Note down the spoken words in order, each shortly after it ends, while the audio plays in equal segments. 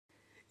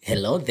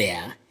Hello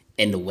there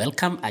and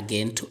welcome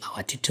again to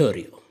our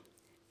tutorial.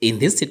 In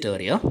this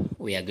tutorial,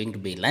 we are going to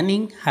be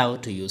learning how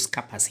to use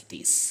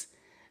capacities.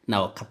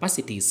 Now,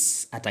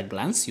 capacities at a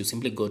glance, you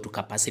simply go to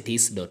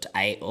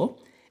capacities.io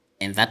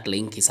and that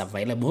link is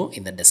available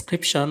in the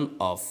description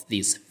of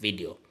this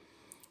video.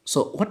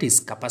 So what is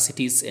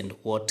capacities and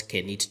what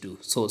can it do?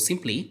 So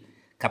simply,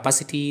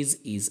 capacities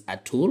is a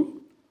tool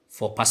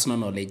for personal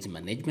knowledge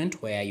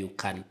management where you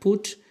can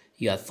put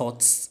your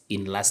thoughts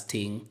in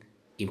lasting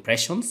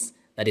impressions,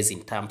 that is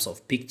in terms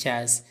of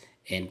pictures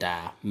and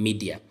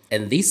media.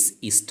 And this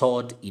is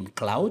stored in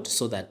cloud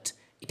so that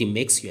it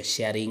makes your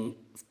sharing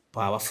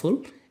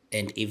powerful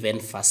and even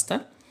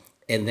faster.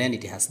 And then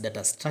it has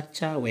data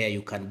structure where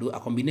you can do a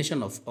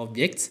combination of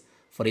objects.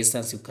 For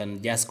instance, you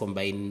can just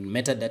combine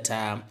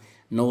metadata,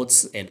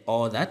 notes, and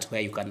all that,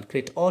 where you can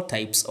create all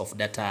types of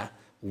data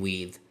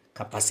with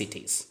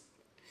capacities.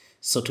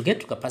 So to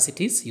get to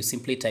capacities, you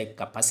simply type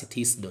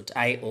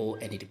capacities.io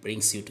and it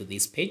brings you to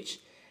this page.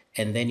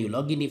 And then you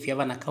log in if you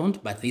have an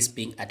account, but this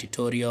being a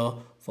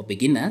tutorial for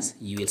beginners,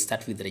 you will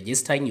start with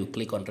registering. You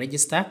click on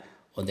register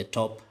on the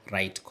top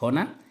right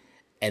corner,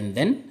 and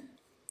then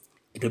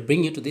it will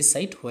bring you to this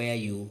site where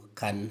you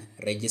can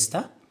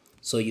register.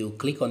 So you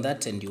click on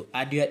that and you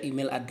add your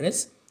email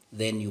address,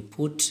 then you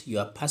put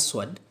your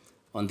password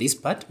on this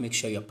part. Make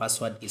sure your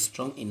password is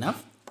strong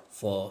enough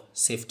for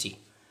safety.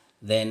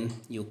 Then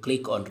you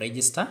click on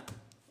register,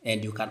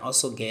 and you can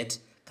also get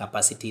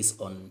capacities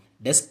on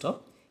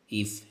desktop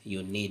if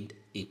you need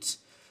it.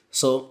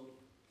 So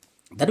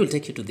that will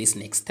take you to this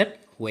next step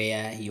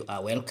where you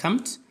are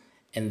welcomed,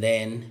 and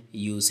then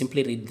you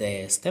simply read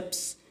the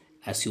steps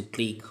as you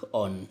click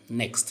on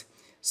next.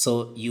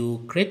 So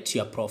you create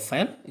your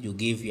profile, you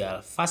give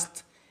your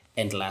first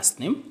and last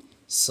name.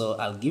 So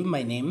I'll give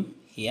my name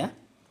here,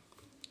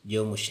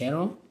 Joe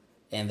Mushero,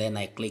 and then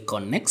I click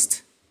on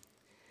next.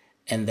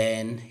 And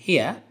then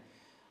here,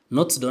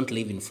 notes don't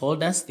live in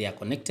folders, they are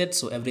connected.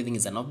 So everything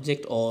is an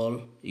object.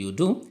 All you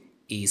do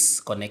is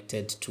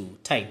connected to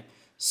time.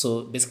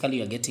 So basically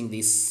you're getting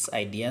these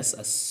ideas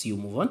as you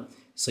move on.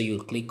 So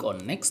you'll click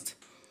on next,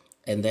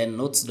 and then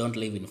notes don't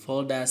live in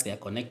folders, they are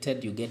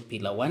connected. You get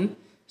pillar 1.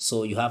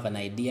 So you have an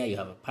idea, you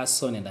have a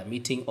person and a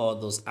meeting, all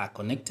those are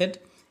connected.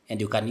 And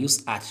you can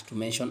use art to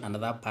mention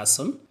another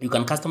person. You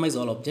can customize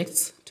all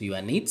objects to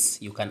your needs.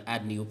 You can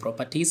add new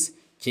properties,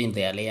 change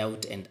their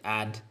layout, and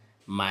add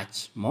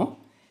much more.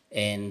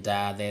 And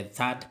the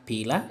third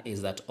pillar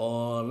is that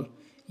all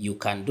you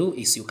can do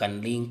is you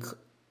can link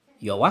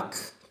your work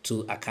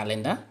to a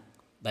calendar,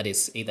 that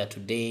is either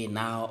today,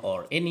 now,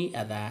 or any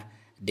other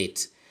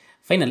date.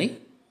 Finally,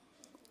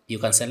 you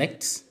can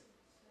select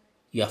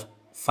your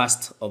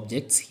first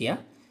objects here.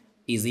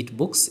 Is it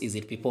books? Is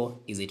it people?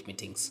 Is it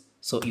meetings?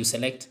 So you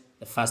select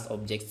the first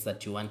objects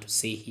that you want to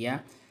see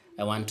here.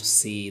 I want to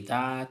see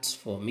that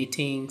for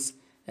meetings,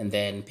 and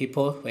then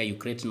people, where you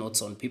create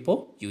notes on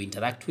people you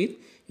interact with.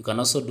 You can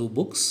also do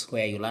books,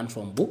 where you learn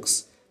from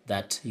books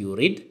that you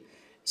read.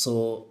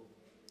 So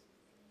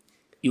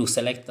you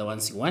select the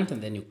ones you want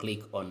and then you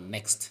click on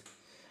next.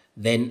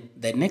 Then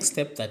the next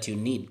step that you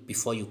need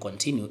before you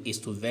continue is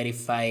to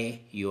verify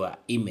your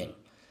email.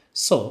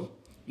 So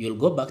you'll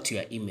go back to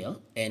your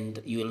email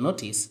and you will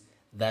notice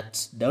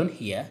that down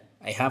here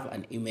I have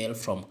an email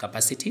from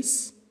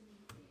Capacities.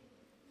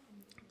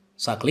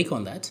 So I'll click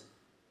on that,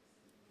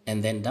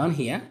 and then down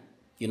here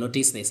you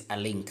notice there's a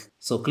link.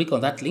 So click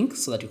on that link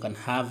so that you can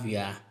have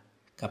your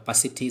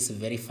capacities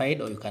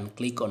verified, or you can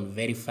click on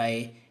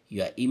verify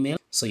your email.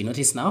 So you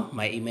notice now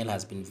my email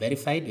has been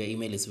verified, your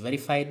email is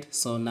verified.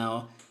 So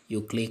now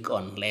you click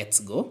on let's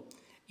go.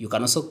 You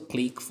can also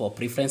click for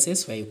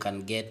preferences, where you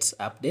can get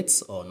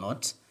updates or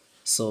not.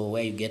 So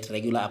where you get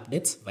regular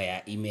updates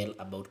via email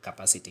about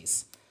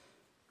capacities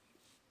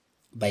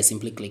by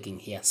simply clicking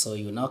here. So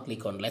you now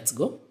click on let's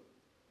go,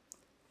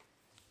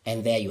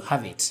 and there you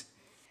have it.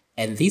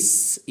 And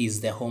this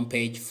is the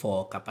homepage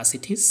for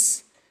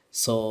capacities.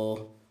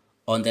 So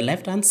on the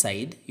left hand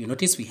side, you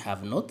notice we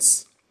have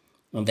notes,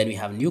 and then we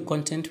have new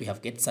content, we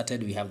have get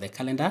started, we have the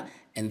calendar,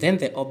 and then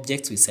the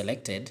objects we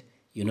selected.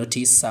 You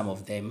notice some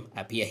of them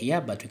appear here,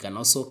 but we can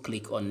also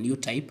click on new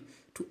type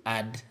to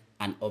add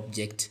an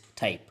object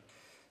type.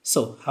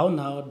 So how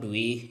now do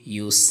we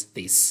use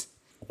this?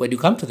 When you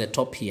come to the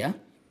top here,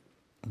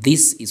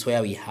 this is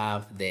where we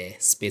have the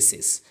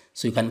spaces.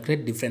 So you can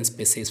create different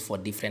spaces for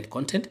different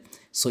content.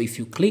 So if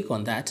you click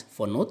on that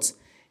for notes,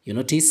 you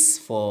notice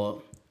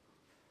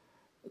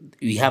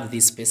we have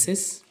these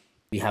spaces,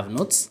 we have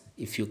notes.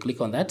 If you click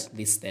on that,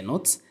 this is the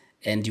notes,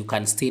 and you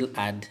can still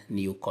add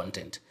new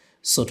content.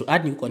 So to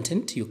add new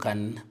content, you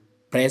can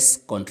press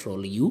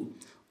Ctrl U,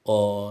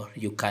 or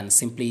you can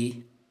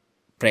simply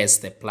press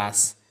the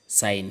plus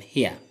sign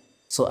here.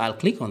 So I'll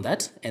click on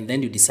that, and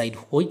then you decide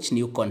which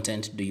new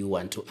content do you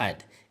want to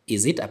add.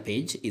 Is it a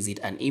page? Is it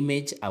an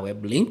image, a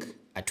web link,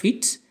 a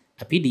tweet,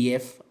 a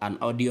PDF, an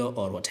audio,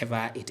 or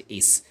whatever it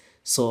is?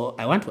 So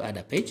I want to add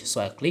a page,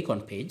 so I'll click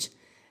on page,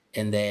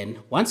 and then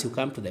once you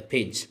come to the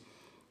page,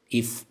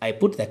 if I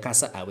put the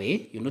cursor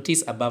away, you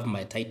notice above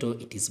my title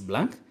it is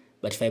blank,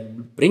 But if I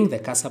bring the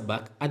cursor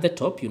back at the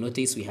top, you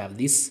notice we have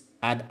this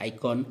add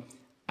icon,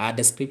 add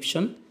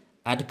description,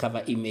 add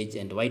cover image,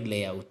 and wide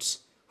layout,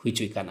 which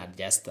we can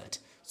adjust that.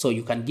 So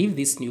you can give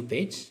this new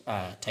page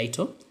a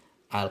title.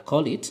 I'll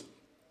call it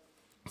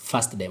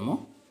first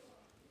demo.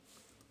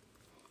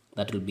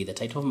 That will be the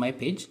title of my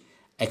page.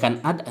 I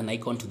can add an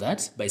icon to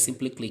that by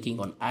simply clicking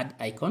on add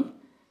icon.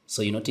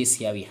 So you notice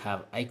here we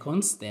have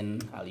icons,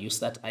 then I'll use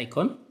that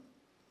icon.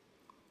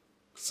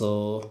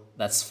 So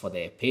that's for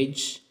the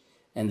page.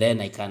 And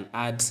then I can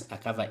add a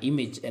cover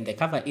image, and the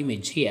cover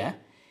image here,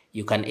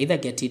 you can either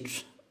get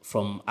it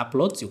from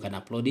uploads, you can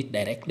upload it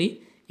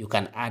directly, you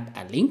can add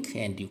a link,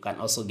 and you can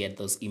also get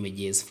those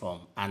images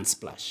from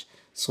Unsplash.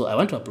 So I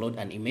want to upload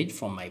an image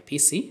from my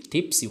PC.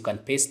 Tips: you can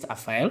paste a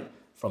file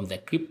from the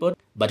clipboard,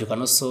 but you can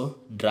also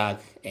drag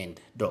and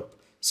drop.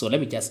 So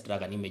let me just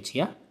drag an image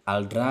here.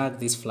 I'll drag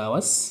these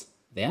flowers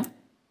there.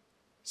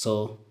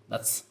 So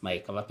that's my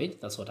cover page.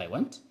 That's what I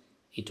want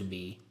it to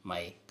be,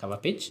 my cover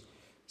page.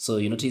 So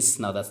you notice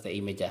now that's the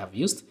image I have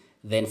used.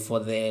 Then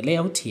for the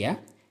layout here,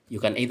 you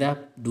can either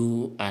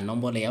do a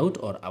normal layout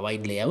or a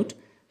wide layout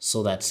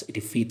so that it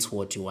fits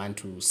what you want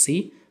to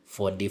see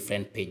for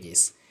different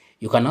pages.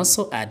 You can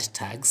also add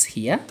tags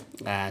here.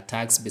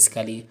 Tags,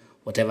 basically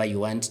whatever you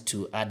want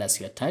to add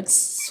as your tags,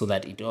 so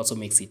that it also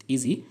makes it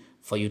easy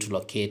for you to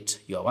locate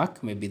your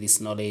work. Maybe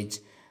this knowledge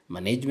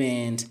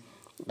management,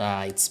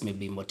 it's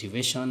maybe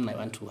motivation. I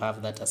want to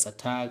have that as a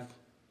tag.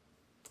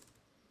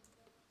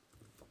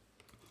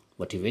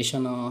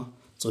 Motivational.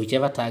 So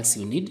whichever tags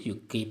you need, you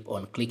keep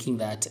on clicking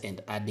that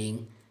and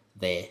adding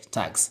the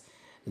tags.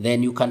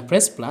 Then you can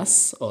press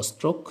plus or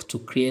stroke to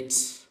create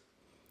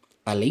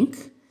a link.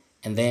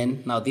 And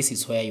then now this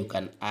is where you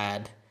can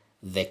add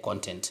the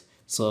content.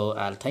 So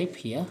I'll type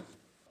here,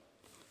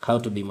 how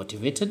to be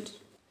motivated.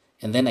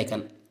 And then I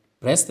can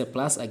press the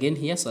plus again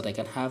here so that I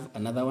can have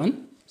another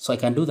one. So I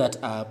can do that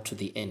up to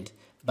the end.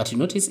 But you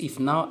notice if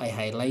now I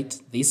highlight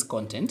this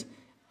content,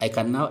 I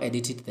can now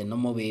edit it the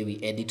normal way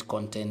we edit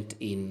content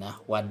in a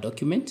Word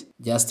document,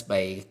 just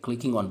by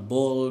clicking on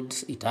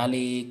bold,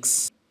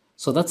 italics.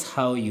 So that's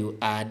how you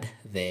add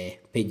the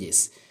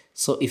pages.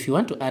 So if you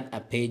want to add a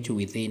page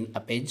within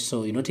a page,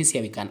 so you notice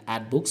here we can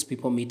add books,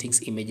 people,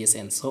 meetings, images,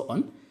 and so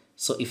on.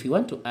 So if you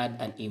want to add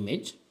an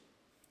image,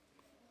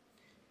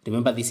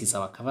 remember this is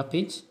our cover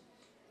page.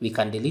 We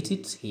can delete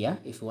it here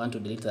if we want to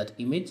delete that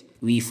image.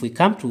 If we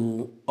come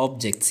to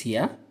objects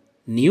here,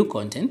 new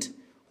content,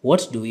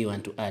 what do we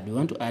want to add? We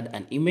want to add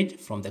an image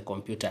from the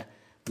computer.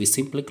 We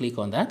simply click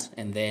on that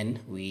and then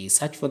we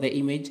search for the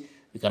image.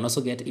 We can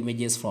also get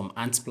images from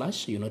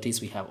Unsplash. You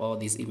notice we have all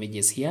these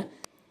images here.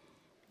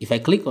 If I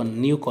click on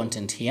new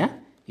content here,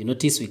 you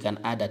notice we can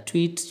add a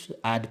tweet,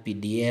 add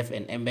PDF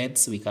and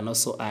embeds. We can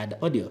also add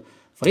audio.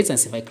 For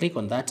instance, if I click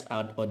on that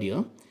add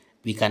audio,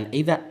 we can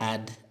either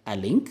add a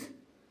link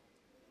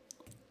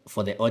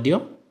for the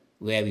audio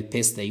where we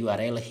paste the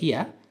URL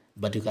here,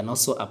 but you can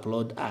also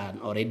upload an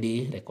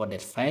already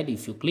recorded file.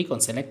 If you click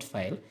on select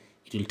file,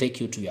 it will take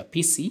you to your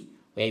PC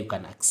where you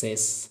can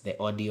access the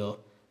audio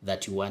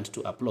that you want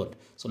to upload.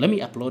 So let me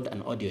upload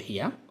an audio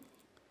here.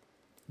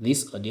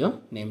 This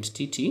audio named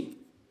TT,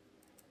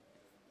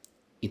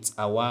 it's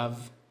a WAV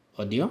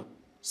audio.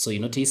 So you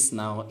notice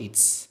now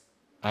it's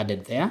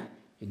added there.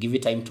 You give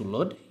it time to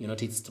load. You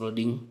notice it's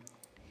loading.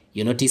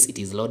 You notice it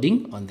is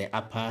loading on the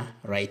upper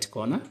right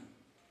corner.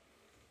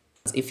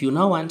 If you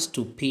now want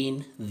to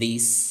pin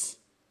this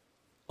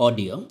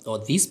audio or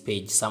this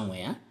page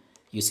somewhere,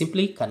 you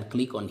simply can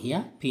click on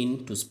here,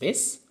 pin to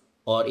space,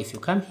 or if you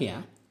come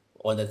here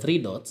on the three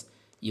dots,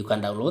 you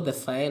can download the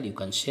file, you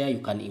can share, you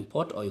can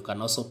import, or you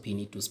can also pin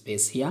it to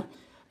space here.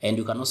 And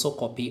you can also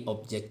copy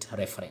object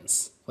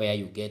reference where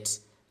you get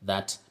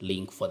that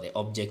link for the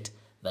object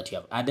that you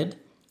have added.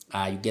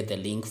 You get the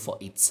link for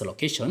its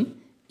location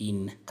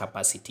in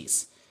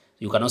capacities.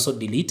 You can also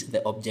delete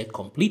the object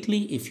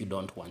completely if you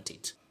don't want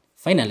it.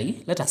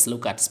 Finally, let us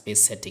look at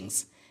space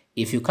settings.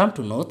 If you come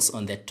to notes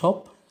on the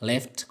top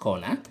left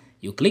corner,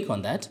 you click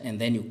on that and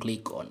then you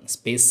click on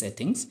space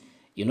settings.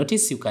 You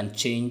notice you can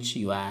change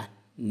your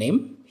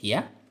name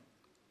here.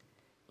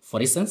 For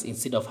instance,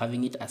 instead of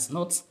having it as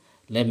notes,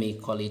 let me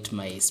call it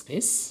my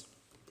space.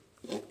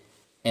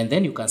 And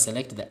then you can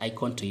select the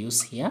icon to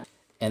use here.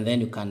 And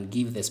then you can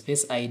give the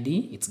space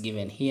ID. It's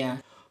given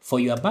here. For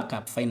your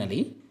backup,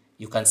 finally,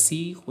 you can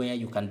see where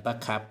you can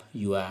back up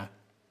your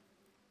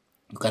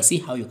You can see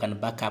how you can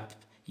back up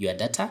your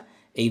data.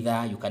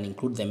 Either you can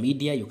include the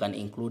media, you can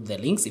include the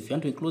links. If you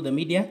want to include the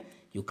media,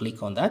 you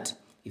click on that.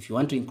 If you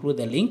want to include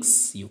the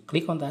links, you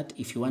click on that.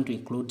 If you want to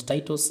include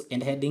titles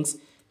and headings,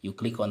 you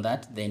click on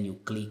that. Then you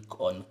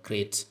click on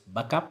create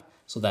backup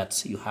so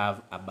that you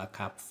have a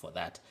backup for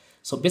that.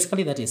 So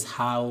basically that is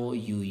how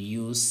you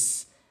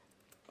use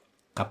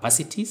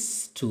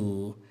capacities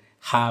to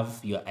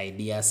have your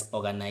ideas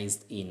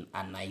organized in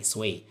a nice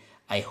way.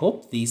 I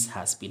hope this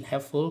has been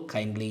helpful.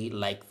 Kindly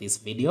like this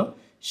video,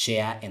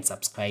 share and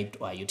subscribe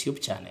to our YouTube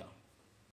channel.